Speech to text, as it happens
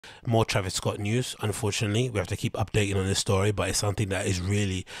more Travis Scott news. Unfortunately, we have to keep updating on this story, but it's something that is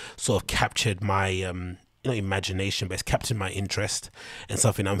really sort of captured my imagination, but it's captured my interest, and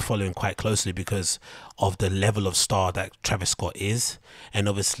something I'm following quite closely because of the level of star that Travis Scott is, and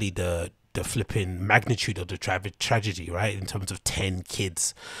obviously the flipping magnitude of the tragedy, right? In terms of 10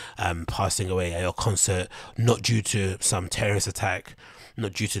 kids passing away at your concert, not due to some terrorist attack,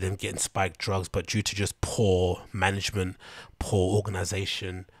 not due to them getting spiked drugs, but due to just poor management, poor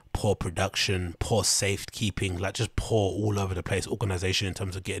organization, poor production, poor safekeeping, like just poor all over the place organization in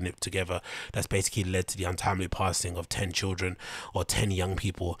terms of getting it together. That's basically led to the untimely passing of 10 children or 10 young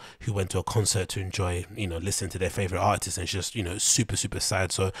people who went to a concert to enjoy, listen to their favorite artists, and it's just, super, super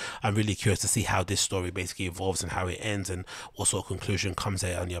sad. So I'm really curious to see how this story basically evolves and how it ends and what sort of conclusion comes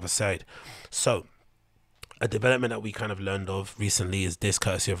out on the other side. So a development that we kind of learned of recently is this,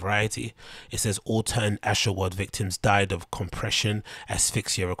 courtesy of Variety. It says all 10 Astroworld victims died of compression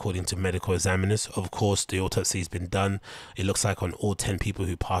asphyxia, according to medical examiners. Of course, the autopsy has been done. It looks like on all 10 people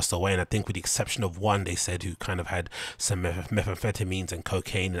who passed away, and I think with the exception of one, they said, who kind of had some methamphetamines and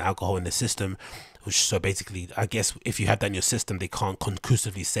cocaine and alcohol in the system. So basically, I guess if you have that in your system, they can't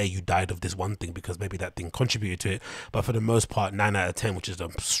conclusively say you died of this one thing because maybe that thing contributed to it. But for the most part, 9 out of 10, which is the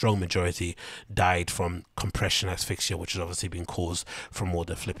strong majority, died from compression asphyxia, which has obviously been caused from all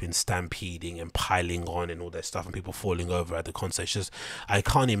the flipping stampeding and piling on and all that stuff and people falling over at the concert. It's just, I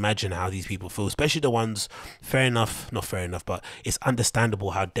can't imagine how these people feel, especially the ones, not fair enough, but it's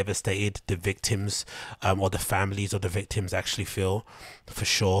understandable how devastated the victims or the families of the victims actually feel, for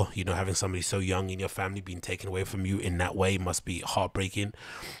sure. Having somebody so young in your family being taken away from you in that way must be heartbreaking.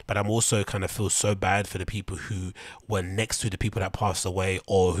 But I'm also kind of feel so bad for the people who were next to the people that passed away,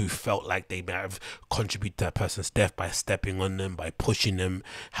 or who felt like they may have contributed to that person's death by stepping on them, by pushing them.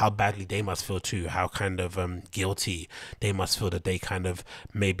 How badly they must feel too, how kind of guilty they must feel that they kind of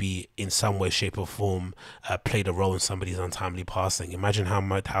maybe in some way, shape or form played a role in somebody's untimely passing. Imagine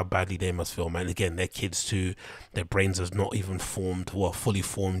how badly they must feel, man. Again, they're kids too, their brains are not even fully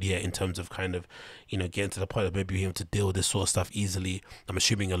formed yet in terms of kind of getting to the point of maybe being able to deal with this sort of stuff easily. I'm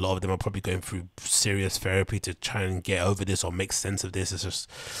assuming a lot of them are probably going through serious therapy to try and get over this or make sense of this. It's just,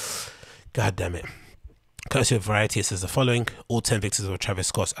 god damn it. Courtesy of Variety, it says the following: all 10 victims of Travis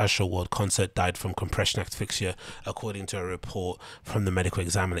Scott's Astroworld concert died from compression asphyxia, according to a report from the medical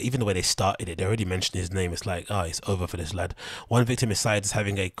examiner. Even the way they started it, they already mentioned his name. It's like, it's over for this lad. One victim is cited as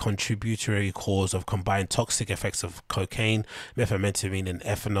having a contributory cause of combined toxic effects of cocaine, methamphetamine, and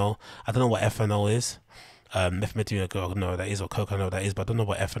ethanol. I don't know what ethanol is. Methamphetamine, I know what that is, or coke, I know what that is, but I don't know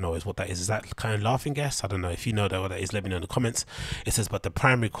what ethanol is, what that is. Is that kind of laughing gas? I don't know. If you know what that is, let me know in the comments. It says, but the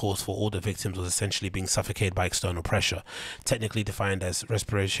primary cause for all the victims was essentially being suffocated by external pressure, technically defined as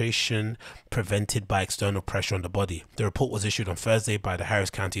respiration prevented by external pressure on the body. The report was issued on Thursday by the Harris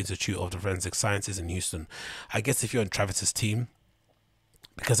County Institute of Forensic Sciences in Houston. I guess if you're on Travis's team,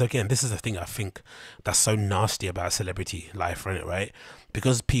 because again, this is the thing I think that's so nasty about celebrity life, right?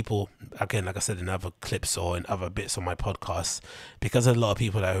 Because people, again, like I said in other clips or in other bits on my podcast, because a lot of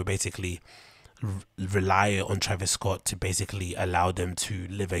people that who basically rely on Travis Scott to basically allow them to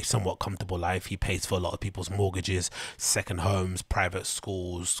live a somewhat comfortable life. He pays for a lot of people's mortgages, second homes, private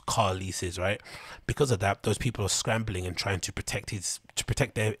schools, car leases, right? Because of that, those people are scrambling and trying to protect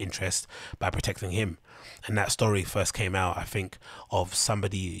their interest by protecting him. And that story first came out, I think, of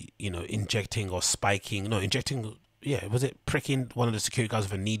somebody, injecting, was it pricking one of the security guards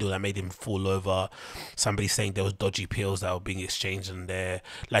with a needle that made him fall over? Somebody saying there was dodgy pills that were being exchanged in there,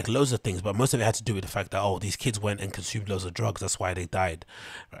 like loads of things. But most of it had to do with the fact that, these kids went and consumed loads of drugs. That's why they died.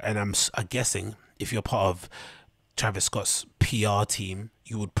 And I'm guessing if you're part of Travis Scott's PR team,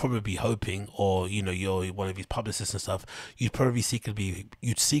 you would probably be hoping, or you're one of his publicists and stuff, you'd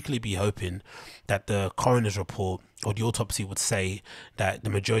secretly be hoping that the coroner's report or the autopsy would say that the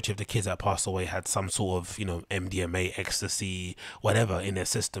majority of the kids that passed away had some sort of MDMA, ecstasy, whatever in their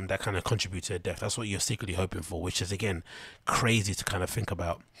system that kind of contributed to their death. That's what you're secretly hoping for, which is again crazy to kind of think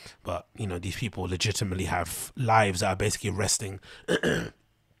about. But these people legitimately have lives that are basically resting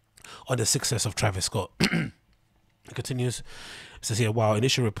on the success of Travis Scott. It continues. It says here, while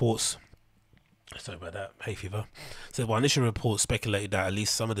initial reports, sorry about that, hay fever. So while initial reports speculated that at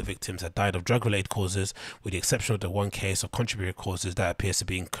least some of the victims had died of drug-related causes, with the exception of the one case of contributory causes, that appears to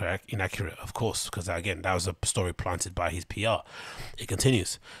be inaccurate, of course, because again, that was a story planted by his PR. It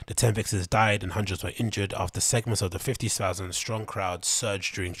continues. The 10 victims died and hundreds were injured after segments of the 50,000 strong crowd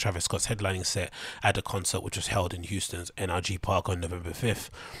surged during Travis Scott's headlining set at the concert, which was held in Houston's NRG Park on November 5th.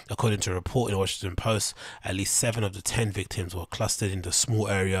 According to a report in the Washington Post, at least 7 of the 10 victims were clustered in the small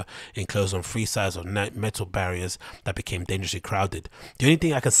area enclosed on 3 sides size of metal barriers that became dangerously crowded. The only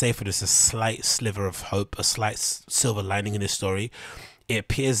thing I can say for this is a slight sliver of hope, a slight silver lining in this story. It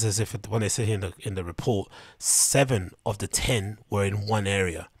appears as if, when they said here in the report, 7 of the 10 were in one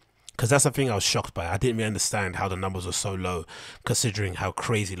area. Because that's the thing I was shocked by. I didn't really understand how the numbers were so low, considering how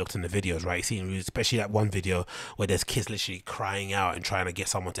crazy it looked in the videos, right? Seeing, especially that one video where there's kids literally crying out and trying to get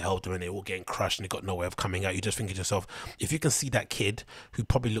someone to help them, and they're all getting crushed and they got no way of coming out. You just think to yourself, if you can see that kid who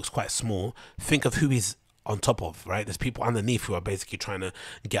probably looks quite small, think of who he's on top of, right? There's people underneath who are basically trying to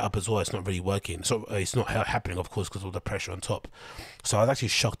get up as well. It's not really working. So it's not happening, of course, because of the pressure on top. So I was actually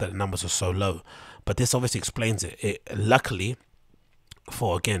shocked that the numbers are so low. But this obviously explains it. Luckily,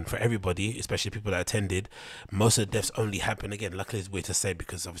 for everybody, especially people that attended, most of the deaths only happen, again, luckily it's weird to say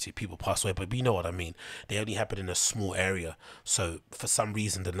because obviously people pass away, but you know what I mean, they only happen in a small area. So for some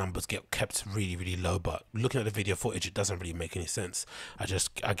reason the numbers get kept really, really low. But looking at the video footage, it doesn't really make any sense. I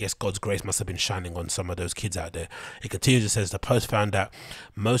guess God's grace must have been shining on some of those kids out there. It continues, it says the Post found that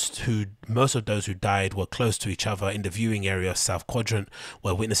most of those who died were close to each other in the viewing area south quadrant,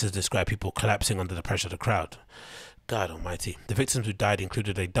 where witnesses describe people collapsing under the pressure of the crowd. God almighty. The victims who died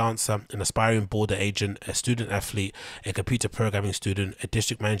included a dancer, an aspiring border agent, a student athlete, a computer programming student, a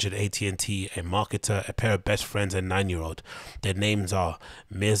district manager at AT&T, a marketer, a pair of best friends, and 9-year-old. Their names are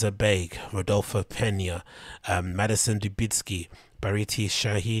Mirza Beg, Rodolfo Pena, Madison Dubitsky, Bariti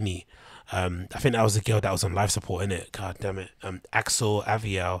Shahini. I think that was the girl that was on life support, innit? God damn it. Axel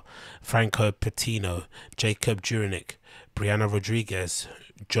Avial, Franco Petino, Jacob Jurinic, Brianna Rodriguez,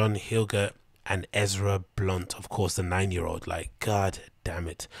 John Hilgert, and Ezra Blunt, of course, the 9-year-old. Like, god damn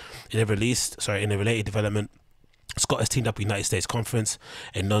it. In a related development, Scott has teamed up with United States Conference,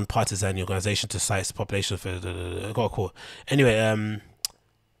 a non-partisan organization to cite the population for anyway,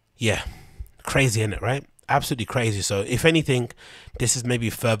 yeah, crazy, isn't it, right? Absolutely crazy. So if anything, this is maybe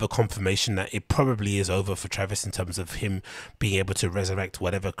further confirmation that it probably is over for Travis in terms of him being able to resurrect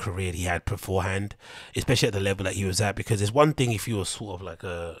whatever career he had beforehand, especially at the level that he was at. Because there's one thing if you were sort of like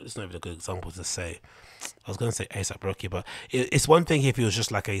it's not even a good example to say, I was going to say ASAP Rocky, but it's one thing if he was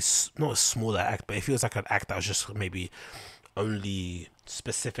just like not a smaller act, but if he was like an act that was just maybe only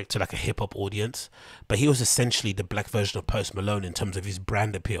specific to like a hip-hop audience, but he was essentially the black version of Post Malone in terms of his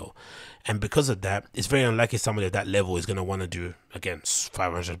brand appeal. And because of that, it's very unlikely somebody at that level is going to want to do, again,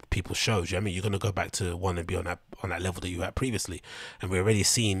 500 people shows. You know what I mean? You're going to go back to want to be on that level that you were at previously. And we've already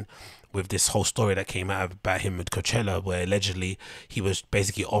seen with this whole story that came out about him with Coachella, where allegedly he was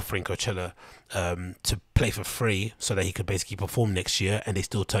basically offering Coachella to play for free so that he could basically perform next year, and they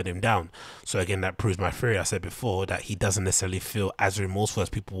still turned him down. So again, that proves my theory I said before, that he doesn't necessarily feel as remorseful as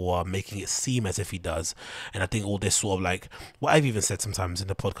people are making it seem as if he does. And I think all this sort of like what I've even said sometimes in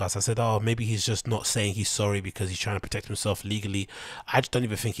the podcast, I said, oh, maybe he's just not saying he's sorry because he's trying to protect himself legally. I just don't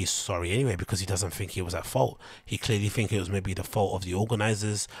even think he's sorry anyway, because he doesn't think he was at fault. He clearly thinks it was maybe the fault of the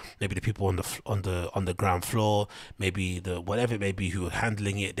organizers, maybe the people on the ground floor, maybe the whatever it may be who are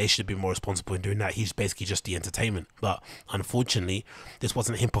handling it. They should be more responsible in doing that. He's basically just the entertainment. But unfortunately, this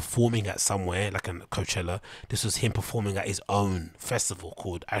wasn't him performing at somewhere like a Coachella. This was him performing at his own festival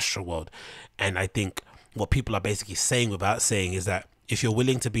called Astroworld. And I think what people are basically saying without saying is that if you're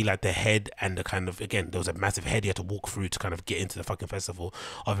willing to be like the head and the kind of, again, there was a massive head he had to walk through to kind of get into the fucking festival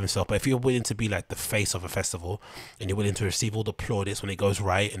of himself. But if you're willing to be like the face of a festival and you're willing to receive all the plaudits when it goes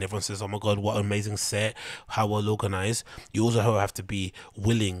right and everyone says, oh my God, what an amazing set, how well organized, you also have to be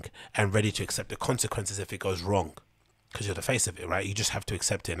willing and ready to accept the consequences if it goes wrong. Because you're the face of it, right? You just have to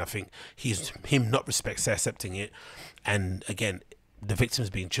accept it. And I think him not accepting it. And again, the victims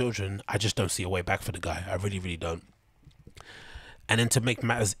being children, I just don't see a way back for the guy. I really, really don't. And then to make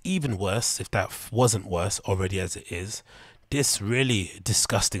matters even worse, if that wasn't worse already as it is, this really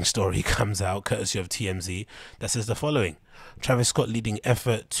disgusting story comes out courtesy of TMZ that says the following: Travis Scott leading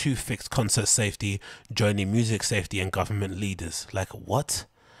effort to fix concert safety, joining music safety and government leaders. Like, what?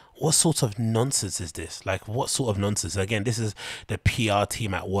 What sort of nonsense is this? Like, what sort of nonsense? Again, this is the PR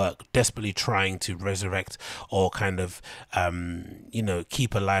team at work desperately trying to resurrect or kind of,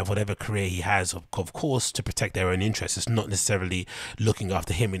 keep alive whatever career he has, of course, to protect their own interests. It's not necessarily looking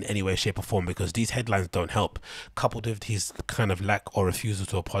after him in any way, shape or form, because these headlines don't help. Coupled with his kind of lack or refusal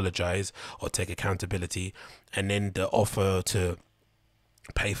to apologize or take accountability, and then the offer to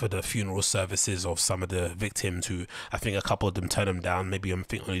pay for the funeral services of some of the victims, who I think a couple of them turned them down. Maybe I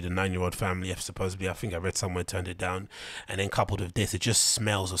think only the 9-year-old family supposedly, I think I read somewhere, turned it down. And then coupled with this, it just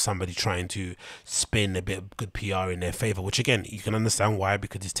smells of somebody trying to spin a bit of good PR in their favor, which again, you can understand why,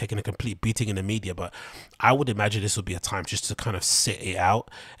 because he's taking a complete beating in the media. But I would imagine this would be a time just to kind of sit it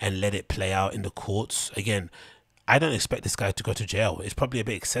out and let it play out in the courts. Again, I don't expect this guy to go to jail. It's probably a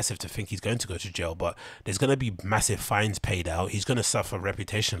bit excessive to think he's going to go to jail, but there's going to be massive fines paid out. He's going to suffer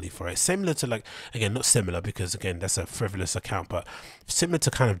reputationally for it. Similar to, like, again, not similar because, again, that's a frivolous account, but similar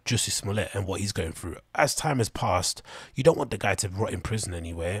to kind of Jussie Smollett and what he's going through. As time has passed, you don't want the guy to rot in prison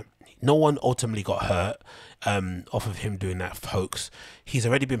anywhere. No one ultimately got hurt off of him doing that hoax. He's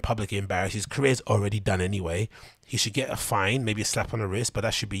already been publicly embarrassed. His career's already done anyway. He should get a fine, maybe a slap on the wrist, but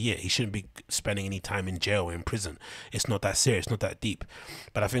that should be it. He shouldn't be spending any time in jail or in prison. It's not that serious, not that deep.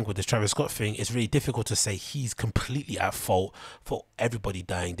 But I think with this Travis Scott thing, it's really difficult to say he's completely at fault for everybody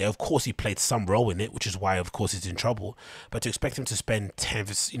dying there. Of course, he played some role in it, which is why, of course, he's in trouble. But to expect him to spend 10,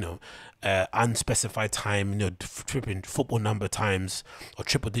 unspecified time, flipping football number times or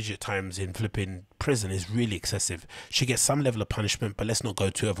triple digit times in flipping prison is really excessive. Should get some level of punishment, but let's not go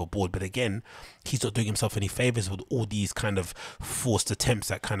too overboard. But again, he's not doing himself any favors with all these kind of forced attempts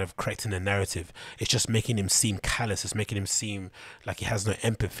at kind of correcting the narrative. It's just making him seem callous. It's making him seem like he has no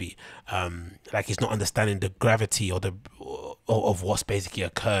empathy, like he's not understanding the gravity of what's basically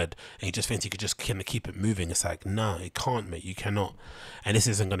occurred, and he just thinks he could just kind of keep it moving. It's like, nah, it can't, mate. You cannot. And this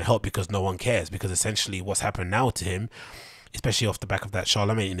isn't going to help because no one cares, because essentially what's happened now to him, especially off the back of that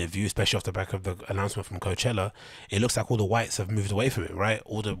Charlemagne interview, especially off the back of the announcement from Coachella, it looks like all the whites have moved away from it, right?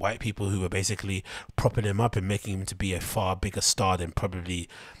 All the white people who were basically propping him up and making him to be a far bigger star than probably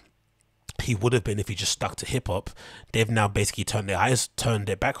he would have been if he just stuck to hip-hop, they've now basically turned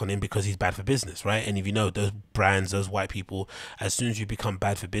their back on him because he's bad for business, right? And if you know, those brands, those white people, as soon as you become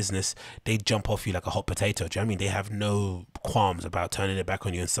bad for business, they jump off you like a hot potato. Do you know what I mean? They have no qualms about turning their back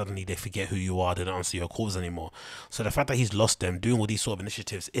on you, and suddenly they forget who you are. They don't answer your calls anymore. So the fact that he's lost them, doing all these sort of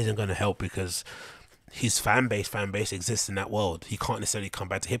initiatives isn't going to help, because his fan base exists in that world. He can't necessarily come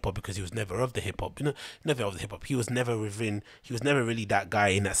back to hip hop because he was never of the hip hop. Never of the hip hop. He was never really that guy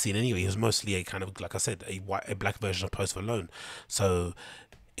in that scene anyway. He was mostly a kind of, like I said, a black version of Post Malone. So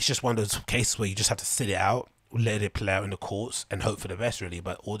it's just one of those cases where you just have to sit it out, let it play out in the courts, and hope for the best, really.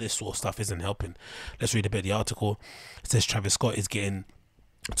 But all this sort of stuff isn't helping. Let's read a bit of the article. It says Travis Scott is getting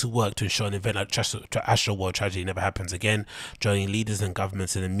to work to ensure an event like Astroworld tragedy never happens again, joining leaders and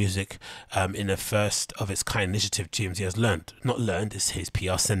governments in the music in a first of its kind initiative. TMZ has it's his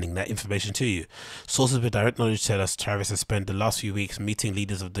PR sending that information to you. Sources with direct knowledge tell us Travis has spent the last few weeks meeting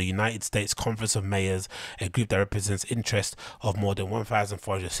leaders of the United States Conference of Mayors, a group that represents interest of more than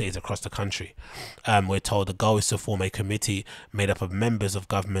 1,400 cities across the country. We're told the goal is to form a committee made up of members of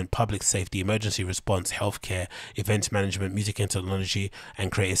government, public safety, emergency response, healthcare, events management, music and technology,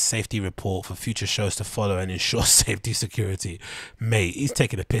 and create a safety report for future shows to follow and ensure safety security. Mate, he's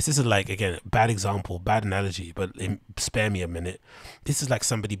taking a piss. This is like, again, bad example, bad analogy, but spare me a minute. This is like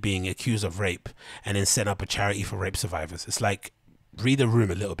somebody being accused of rape and then set up a charity for rape survivors. It's like, read the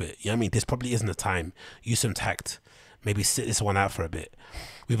room a little bit. You know what I mean? This probably isn't the time. Use some tact. Maybe sit this one out for a bit.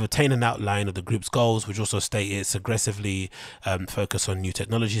 We've obtained an outline of the group's goals, which also state it's aggressively focused on new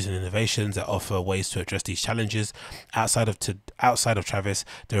technologies and innovations that offer ways to address these challenges. Outside of Travis,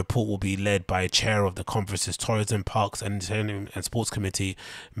 the report will be led by chair of the conference's Tourism, Parks and Entertainment and Sports Committee,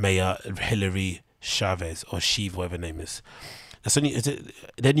 Mayor Hillary Chavez, or Sheev, whatever her name is.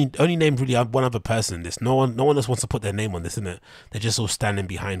 They only named really one other person in this. No one else wants to put their name on this, isn't it? They're just all standing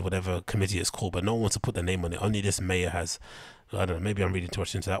behind whatever committee it's called, but no one wants to put their name on it. Only this mayor has. I don't know, maybe I'm reading too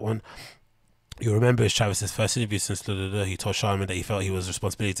much into that one. You remember it's Travis's first interview since he told Charlamagne that he felt he was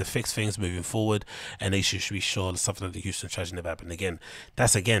responsibility to fix things moving forward, and they should be sure something like the Houston tragedy never happened again.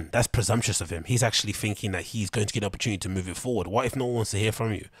 That's presumptuous of him. He's actually thinking that he's going to get an opportunity to move it forward. What if no one wants to hear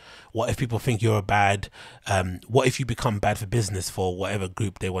from you? What if people think you're a bad, what if you become bad for business for whatever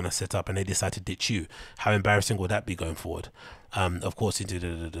group they want to set up and they decide to ditch you? How embarrassing would that be going forward? Of course he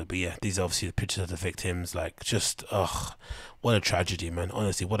did, but yeah, these are obviously the pictures of the victims. Like, just what a tragedy, man.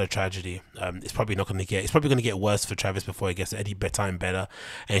 Honestly, what a tragedy. It's probably going to get worse for Travis before it gets any better and better.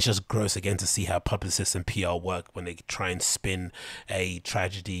 And it's just gross again to see how publicists and PR work when they try and spin a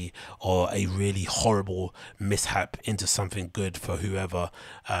tragedy or a really horrible mishap into something good for whoever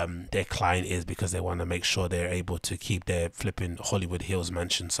their client is, because they want to make sure they're able to keep their flipping Hollywood Hills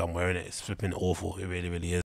mansion somewhere in it. It's flipping awful. It really, really is.